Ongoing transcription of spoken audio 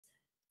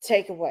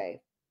takeaway?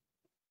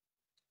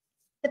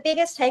 The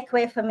biggest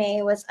takeaway for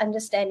me was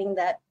understanding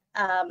that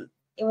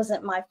it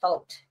wasn't my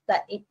fault,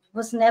 that it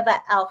was never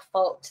our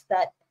fault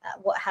that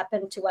what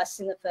happened to us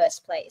in the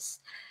first place,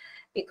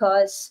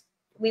 because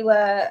we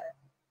were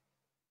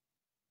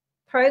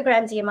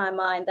programmed in my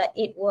mind that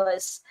it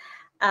was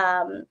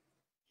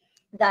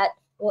that,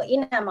 or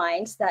in our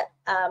minds that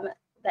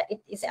that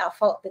it is our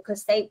fault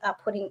because they are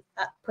putting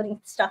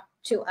stuff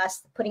to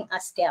us, putting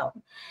us down,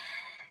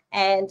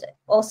 and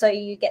also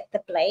you get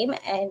the blame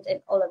and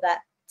all of that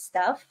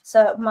stuff.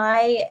 So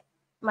my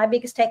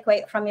biggest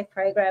takeaway from your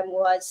program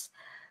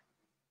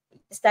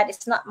is that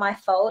it's not my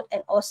fault,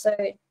 and also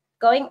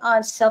going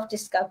on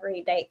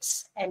self-discovery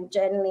dates and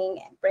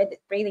journaling and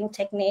breathing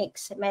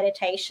techniques,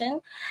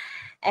 meditation.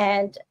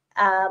 And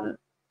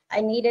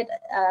I needed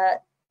a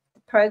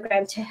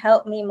program to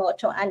help me more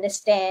to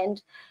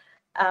understand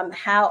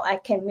how I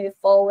can move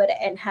forward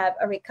and have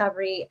a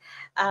recovery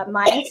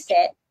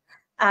mindset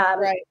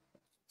Right.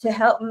 to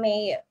help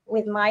me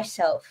with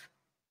myself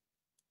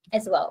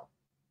as well.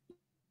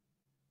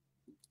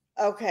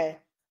 Okay.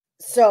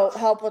 So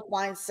help with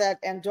mindset,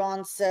 and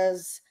Dawn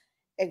says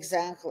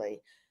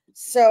exactly.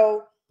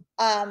 So,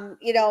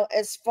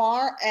 as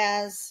far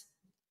as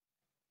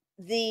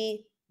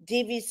the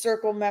DV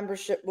Circle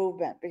membership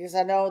movement, because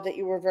I know that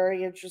you were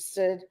very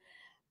interested,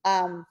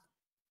 so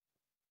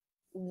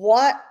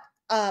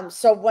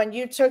when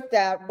you took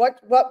that,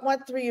 what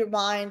went through your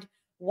mind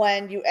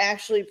when you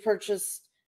actually purchased